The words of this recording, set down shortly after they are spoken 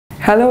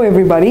Hello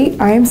everybody,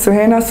 I am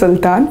Suhaina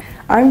Sultan.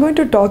 I'm going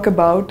to talk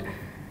about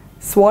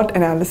SWOT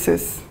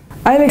analysis.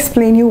 I'll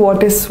explain you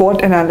what is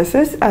SWOT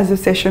analysis as the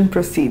session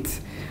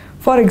proceeds.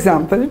 For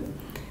example,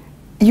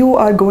 you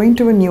are going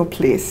to a new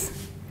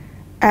place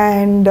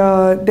and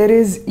there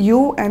is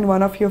you and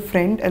one of your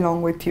friend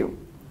along with you.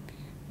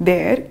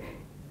 There,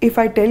 if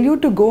I tell you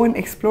to go and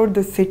explore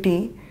the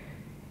city,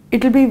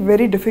 it will be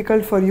very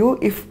difficult for you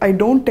if I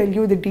don't tell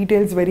you the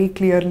details very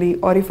clearly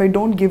or if I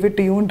don't give it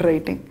to you in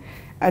writing.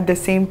 At the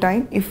same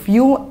time, if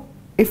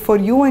for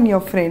you and your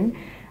friend,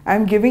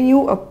 I'm giving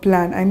you a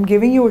plan, I'm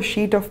giving you a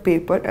sheet of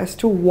paper as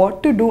to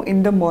what to do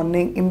in the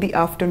morning, in the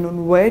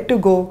afternoon, where to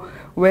go,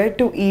 where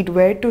to eat,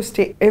 where to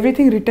stay,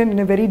 everything written in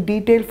a very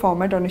detailed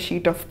format on a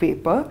sheet of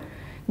paper,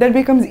 that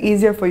becomes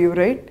easier for you,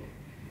 right?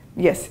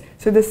 Yes.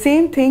 So the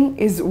same thing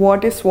is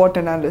what is SWOT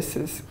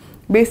analysis.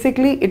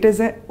 Basically, it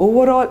is an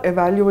overall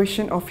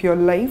evaluation of your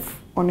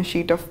life on a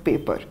sheet of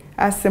paper,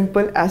 as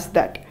simple as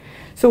that.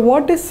 So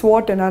what does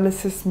SWOT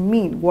analysis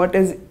mean? What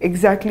is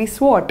exactly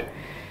SWOT?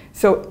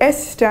 So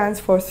S stands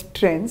for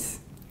strengths,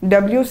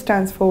 W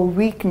stands for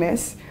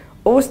weakness,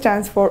 O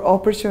stands for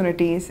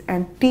opportunities,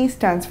 and T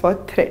stands for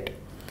threat.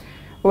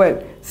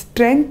 Well,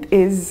 strength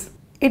is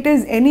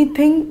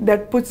anything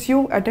that puts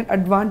you at an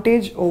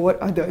advantage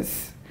over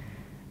others.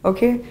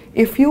 Okay,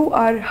 if you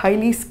are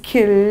highly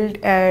skilled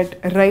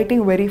at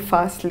writing very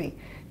fastly,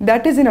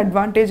 that is an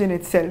advantage in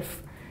itself.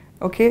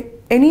 Okay,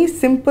 any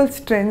simple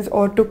strengths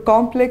or to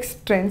complex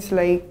strengths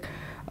like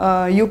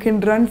you can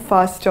run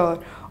faster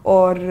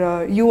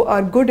or you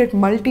are good at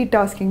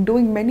multitasking,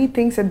 doing many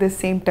things at the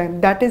same time,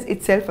 that is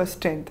itself a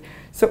strength.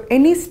 So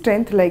any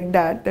strength like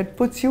that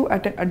puts you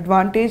at an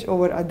advantage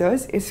over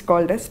others is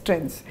called as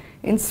strengths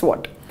in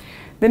SWOT.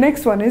 The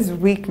next one is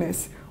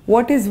weakness.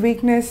 What is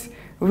weakness?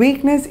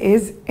 Weakness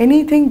is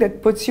anything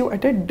that puts you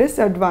at a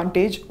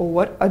disadvantage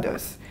over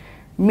others.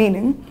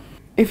 Meaning,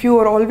 if you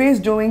are always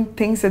doing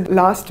things at the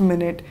last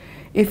minute,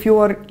 if you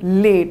are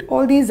late,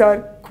 all these are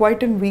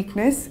quite a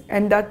weakness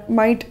and that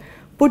might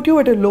put you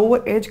at a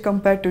lower edge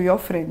compared to your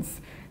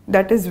friends.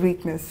 That is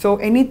weakness. So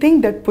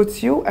anything that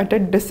puts you at a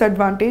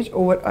disadvantage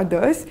over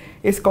others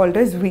is called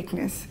as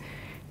weakness.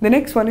 The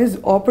next one is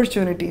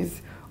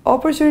opportunities.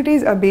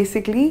 Opportunities are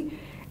basically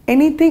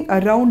anything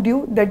around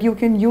you that you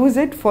can use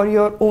it for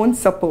your own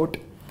support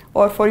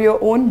or for your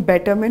own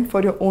betterment,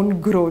 for your own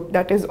growth.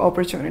 That is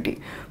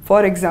opportunity.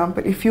 For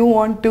example, if you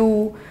want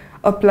to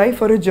apply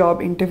for a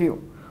job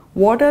interview,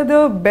 what are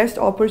the best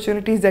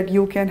opportunities that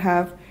you can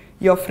have?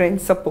 Your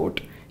friends' support,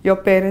 your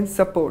parents'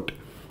 support,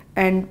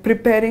 and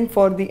preparing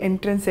for the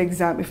entrance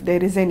exam if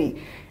there is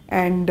any,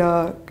 and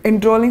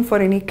enrolling for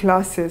any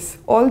classes.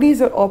 All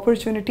these are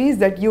opportunities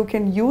that you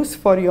can use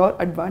for your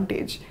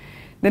advantage.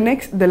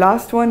 The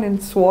last one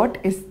in SWOT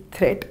is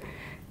threat.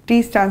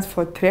 T stands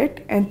for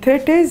threat, and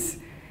threat is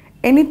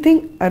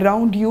anything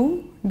around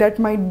you that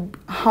might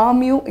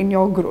harm you in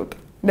your growth.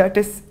 That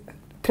is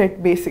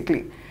threat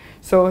basically.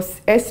 So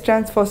S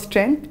stands for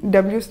strength,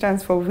 W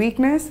stands for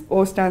weakness,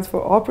 O stands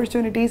for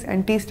opportunities,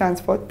 and T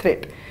stands for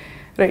threat.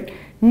 Right.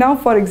 Now,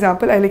 for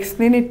example, I'll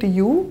explain it to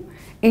you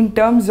in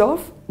terms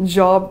of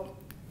job,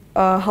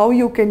 how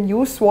you can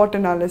use SWOT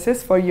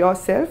analysis for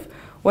yourself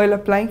while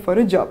applying for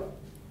a job.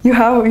 You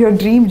have your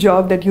dream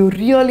job that you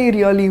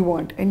really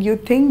want and you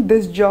think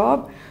this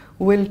job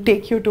will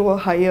take you to a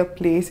higher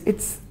place.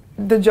 It's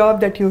the job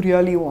that you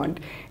really want.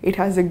 It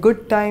has a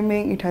good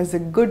timing, it has a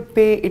good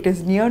pay, it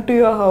is near to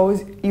your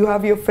house, you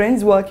have your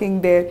friends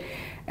working there,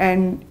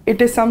 and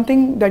it is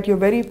something that you're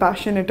very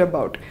passionate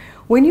about.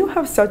 When you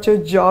have such a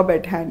job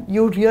at hand,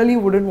 you really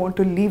wouldn't want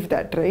to leave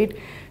that, right?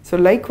 So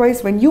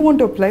likewise, when you want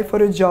to apply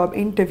for a job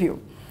interview,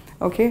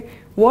 okay,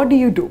 what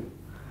do?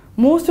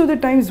 Most of the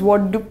times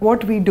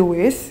what we do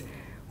is,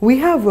 we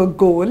have a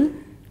goal,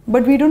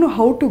 but we don't know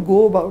how to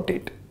go about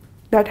it.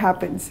 That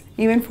happens.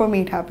 Even for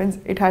me it happens.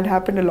 It had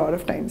happened a lot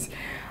of times.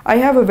 I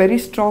have a very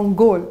strong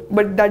goal,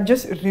 but that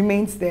just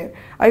remains there.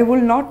 I will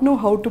not know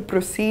how to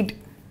proceed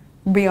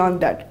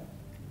beyond that.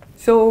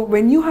 So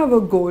when you have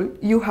a goal,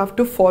 you have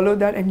to follow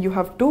that and you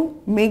have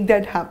to make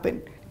that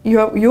happen.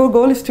 Your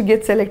goal is to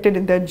get selected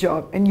in that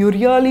job and you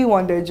really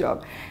want that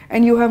job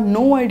and you have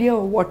no idea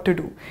what to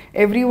do.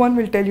 Everyone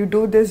will tell you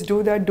do this,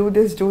 do that, do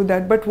this, do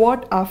that, but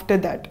what after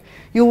that?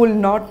 You will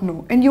not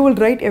know and you will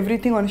write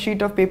everything on a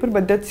sheet of paper,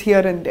 but that's here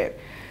and there.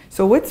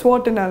 So with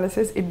SWOT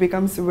analysis, it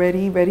becomes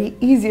very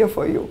easier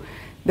for you.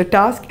 The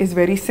task is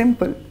very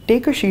simple.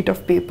 Take a sheet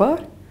of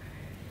paper,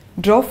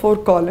 draw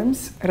 4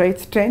 columns, write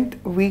strength,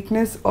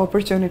 weakness,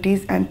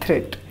 opportunities, and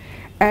threat.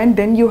 And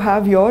then you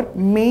have your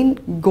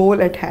main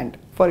goal at hand.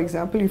 For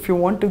example, if you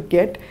want to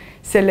get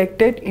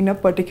selected in a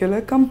particular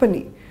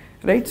company,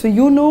 right? So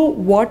you know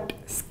what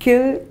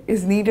skill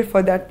is needed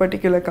for that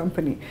particular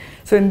company.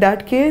 So in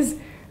that case,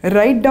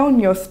 write down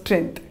your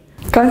strength.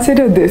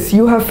 Consider this,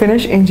 you have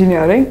finished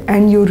engineering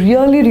and you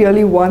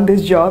really want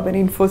this job in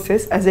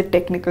Infosys as a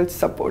technical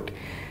support.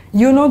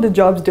 You know the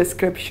job's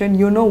description,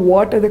 you know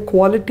what are the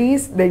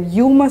qualities that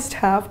you must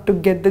have to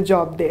get the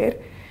job there.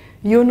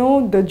 You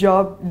know the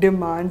job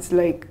demands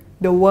like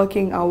the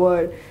working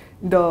hour,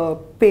 the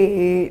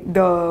pay,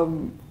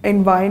 the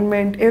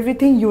environment,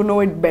 everything, you know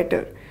it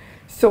better.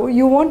 So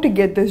you want to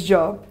get this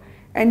job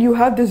and you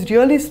have this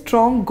really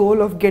strong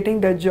goal of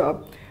getting that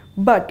job,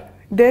 but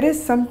there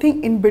is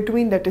something in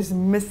between that is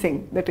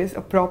missing, that is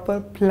a proper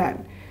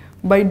plan.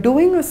 By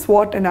doing a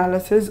SWOT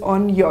analysis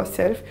on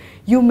yourself,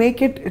 you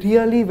make it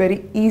really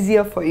very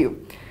easier for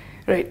you.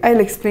 Right, I'll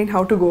explain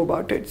how to go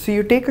about it. So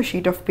you take a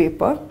sheet of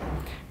paper,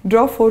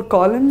 draw 4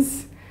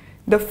 columns.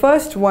 The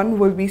first one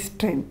will be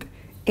strength.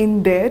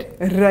 In there,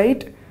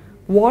 write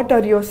what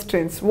are your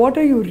strengths, what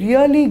are you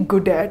really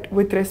good at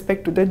with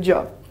respect to the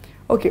job.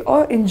 Okay,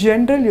 or in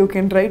general, you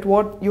can write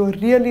what you're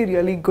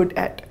really good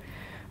at.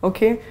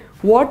 Okay,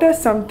 what are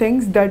some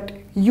things that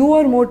you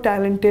are more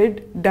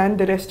talented than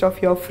the rest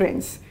of your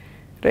friends,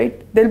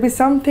 right? There'll be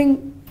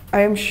something,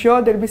 I am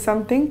sure there'll be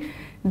something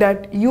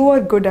that you are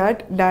good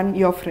at than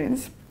your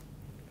friends.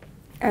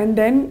 And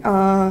then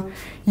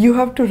you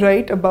have to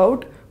write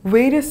about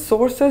various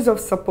sources of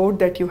support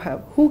that you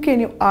have. Who can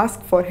you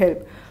ask for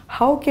help?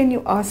 How can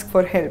you ask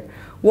for help?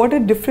 What are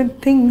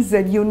different things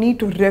that you need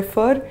to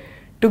refer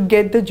to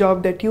get the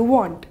job that you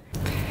want?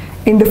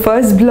 In the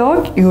first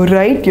block, you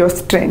write your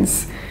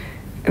strengths,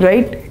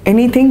 right?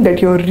 Anything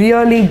that you're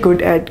really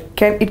good at.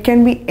 It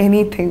can be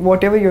anything,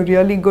 whatever you're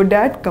really good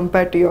at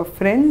compared to your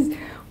friends.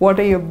 What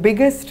are your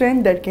biggest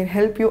strengths that can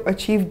help you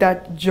achieve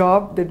that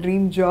job, the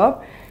dream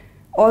job?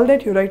 All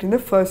that you write in the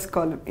first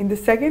column. In the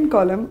second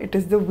column, it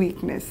is the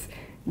weakness.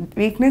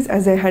 Weakness,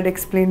 as I had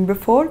explained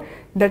before,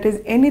 that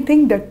is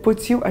anything that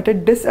puts you at a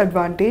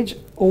disadvantage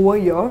over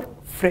your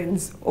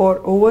friends or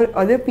over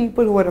other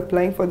people who are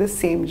applying for the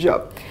same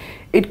job.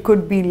 It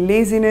could be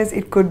laziness,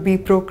 it could be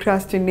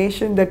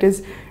procrastination, that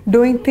is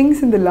doing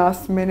things in the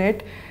last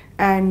minute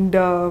and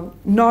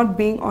not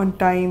being on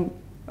time,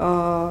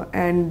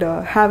 and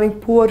having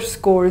poor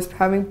scores,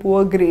 having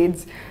poor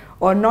grades,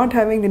 or not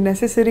having the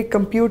necessary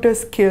computer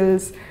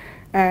skills,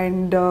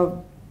 and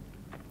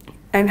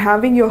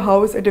having your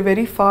house at a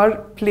very far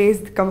place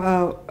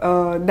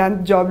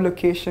than job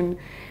location.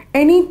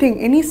 Anything,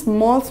 any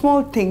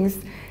small things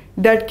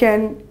that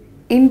can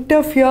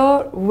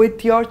interfere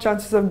with your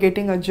chances of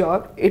getting a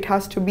job, it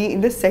has to be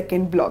in the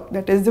second block,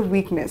 that is the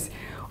weakness.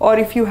 Or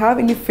if you have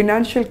any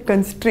financial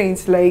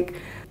constraints like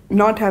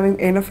not having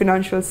enough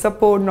financial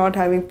support, not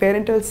having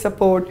parental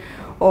support,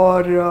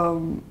 or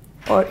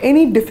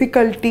any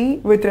difficulty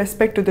with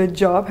respect to the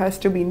job, has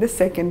to be in the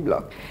second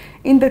block.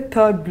 In the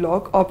third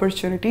block,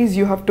 opportunities,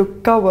 you have to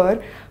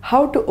cover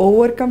how to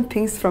overcome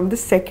things from the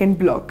second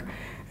block,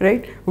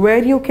 right?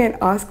 Where you can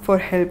ask for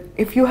help.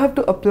 If you have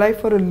to apply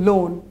for a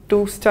loan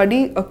to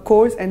study a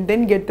course and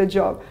then get the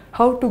job,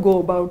 how to go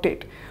about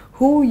it?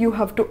 Who you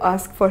have to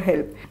ask for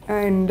help,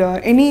 and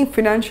any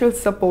financial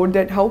support,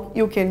 that how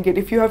you can get.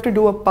 If you have to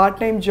do a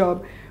part-time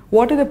job,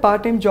 what are the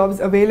part-time jobs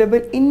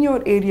available in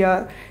your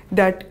area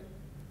that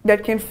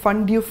can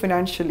fund you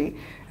financially,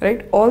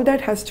 right? All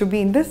that has to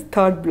be in this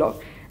third block.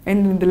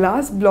 And in the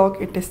last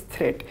block, it is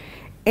threat.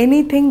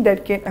 Anything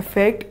that can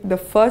affect the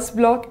first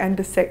block and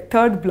the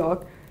third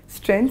block,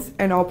 strengths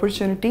and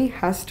opportunity,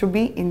 has to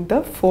be in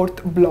the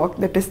fourth block,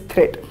 that is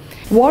threat.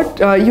 What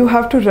you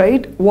have to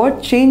write,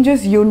 what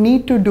changes you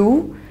need to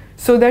do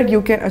so that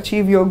you can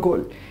achieve your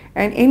goal,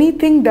 and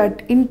anything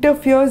that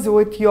interferes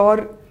with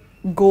your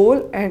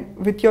goal and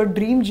with your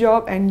dream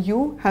job and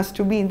you, has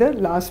to be in the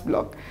last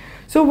block.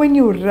 So when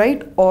you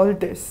write all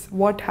this,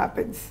 what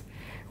happens?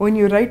 When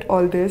you write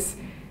all this,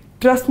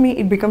 trust me,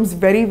 it becomes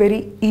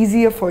very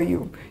easier for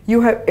you.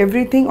 You have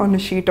everything on a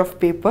sheet of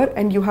paper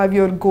and you have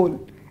your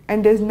goal,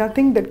 and there's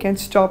nothing that can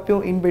stop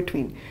you in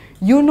between.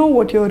 You know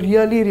what you're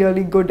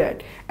really good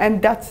at,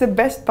 and that's the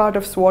best part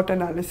of SWOT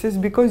analysis,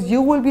 because you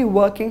will be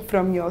working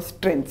from your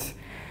strengths.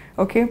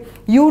 Okay,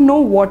 you know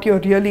what you're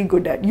really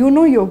good at, you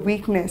know your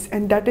weakness,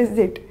 and that is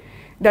it.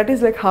 That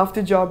is like half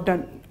the job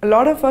done. A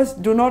lot of us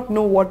do not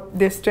know what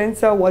their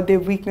strengths are, what their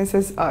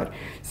weaknesses are.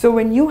 So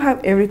when you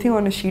have everything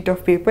on a sheet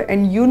of paper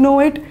and you know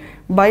it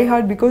by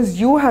heart because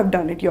you have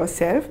done it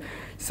yourself,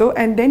 so,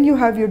 and then you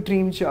have your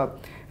dream job,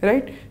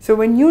 right? So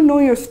when you know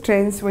your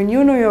strengths, when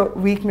you know your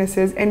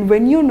weaknesses, and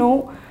when you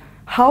know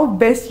how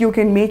best you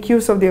can make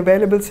use of the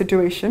available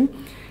situation,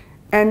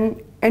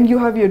 and you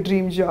have your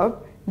dream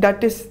job,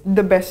 that is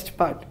the best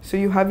part. So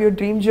you have your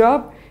dream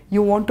job,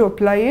 you want to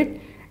apply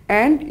it,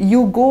 and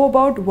you go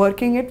about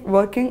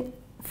working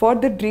for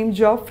the dream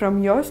job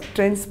from your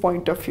strengths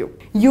point of view.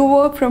 You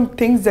work from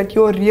things that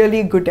you're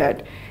really good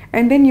at,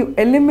 and then you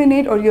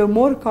eliminate, or you're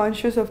more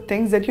conscious of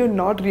things that you're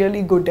not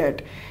really good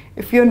at.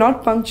 If you're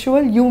not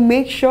punctual, you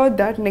make sure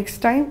that next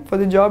time for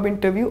the job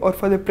interview or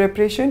for the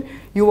preparation,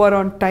 you are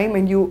on time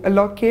and you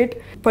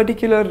allocate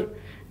particular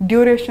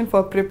duration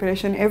for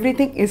preparation.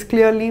 Everything is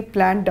clearly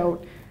planned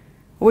out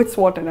with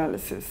SWOT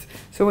analysis.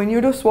 So when you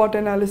do SWOT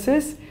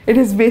analysis, it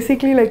is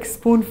basically like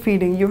spoon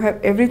feeding. You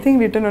have everything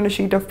written on a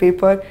sheet of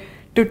paper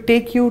to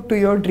take you to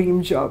your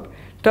dream job.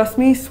 Trust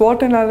me,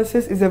 SWOT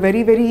analysis is a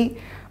very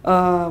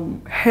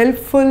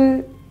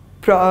helpful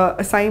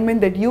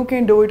assignment that you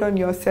can do it on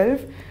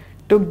yourself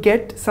to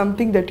get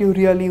something that you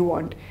really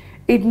want.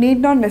 It need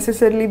not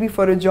necessarily be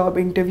for a job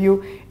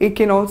interview. It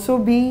can also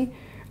be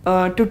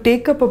to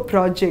take up a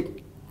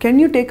project. Can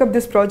you take up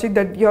this project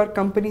that your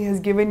company has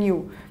given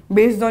you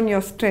based on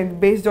your strength,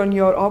 based on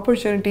your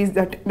opportunities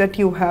that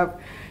you have?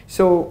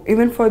 So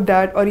even for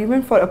that, or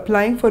even for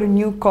applying for a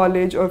new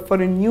college or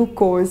for a new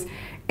course,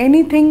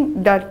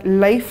 anything that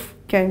life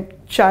can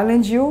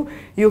challenge you,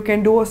 you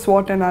can do a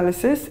SWOT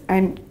analysis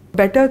and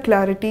better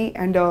clarity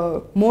and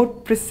a more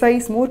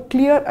precise, more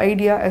clear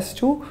idea as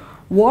to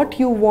what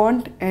you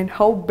want and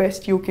how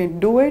best you can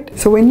do it.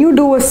 So when you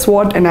do a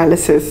SWOT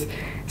analysis,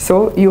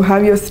 so you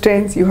have your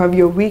strengths, you have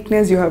your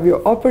weakness, you have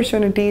your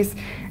opportunities,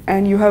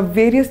 and you have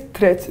various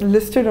threats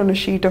listed on a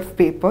sheet of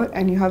paper,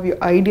 and you have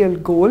your ideal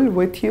goal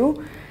with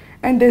you,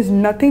 and there's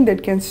nothing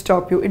that can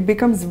stop you. It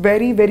becomes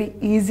very, very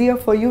easier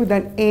for you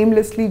than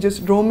aimlessly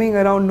just roaming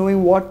around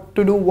knowing what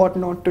to do, what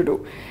not to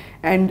do,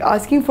 and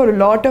asking for a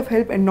lot of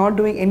help and not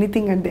doing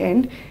anything at the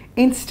end.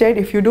 Instead,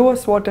 if you do a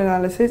SWOT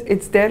analysis,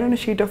 it's there on a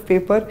sheet of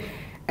paper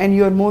and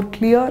you're more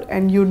clear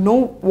and you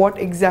know what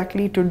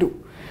exactly to do.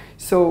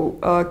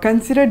 So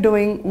consider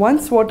doing one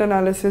SWOT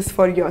analysis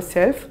for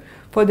yourself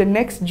for the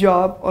next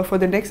job or for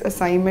the next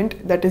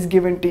assignment that is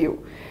given to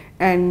you.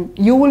 And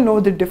you will know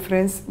the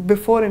difference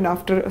before and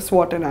after a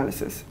SWOT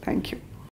analysis. Thank you.